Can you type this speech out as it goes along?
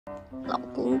老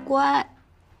公乖。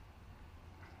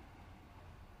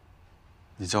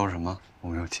你叫什么？我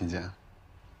没有听见。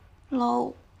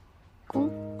老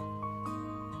公。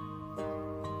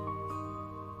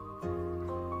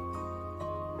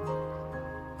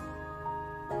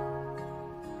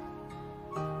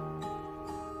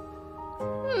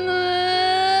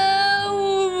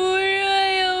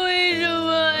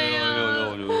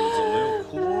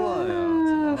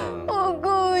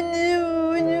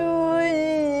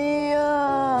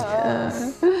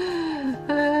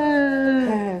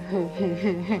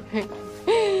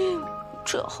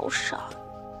这好傻。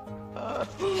怎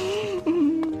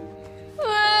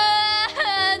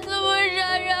么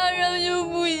傻傻上就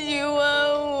不喜欢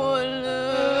我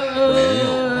了？没有，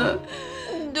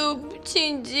都不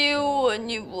亲亲我，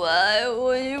你不爱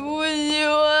我，你不喜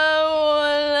欢我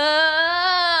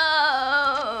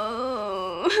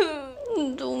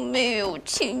了，都没有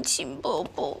亲亲抱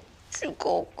抱，举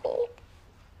高高。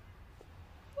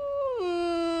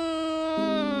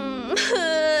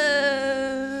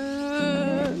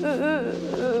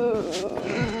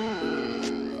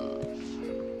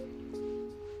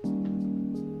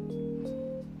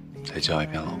再叫一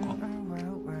遍老公。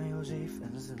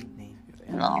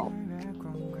老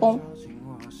公。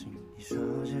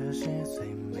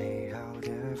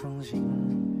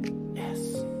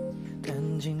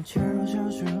但静悄悄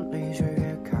距离却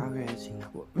越靠越近，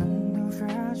我们都发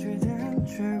觉但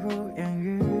却不言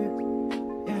语。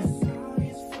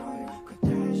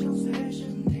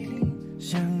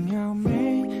想要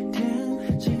每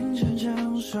天清晨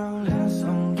唱首歌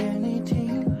送给你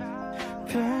听，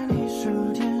陪你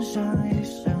数天上一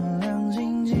生亮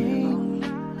晶晶。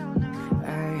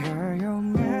爱和有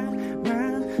漫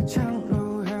漫长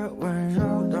路和温柔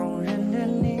动人的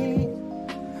你，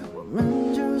我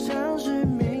们就像是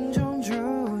命中注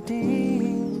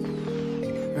定。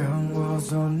让我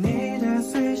做你的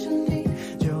随身听，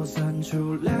就算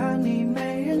除了你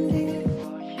没人听。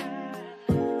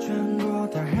穿过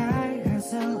大海和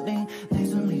森林，内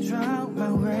存里装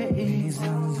满回忆，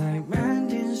藏在满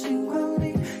天星光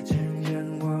里。承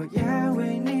认我也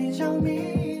为你着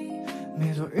迷，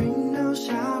每朵云都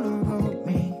下落不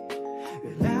明，月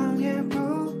亮也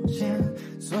不见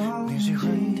踪迹。你喜欢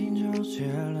听周杰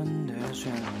伦的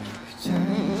旋律，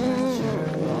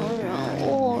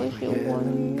我喜欢。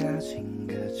把情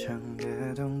歌唱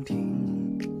得动听。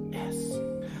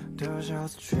多少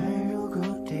次坠入谷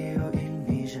底，又因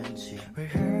你生气，为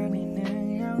何你能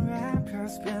让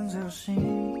rappers 变走心？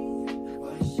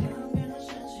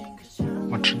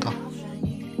我知道。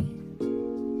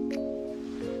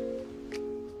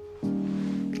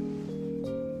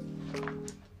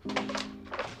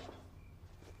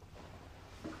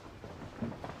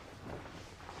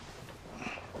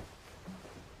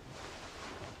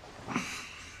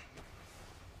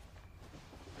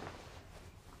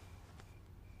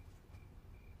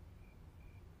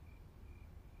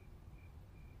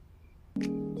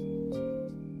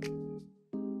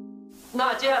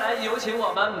那接下来有请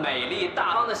我们美丽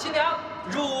大方的新娘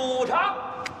入场。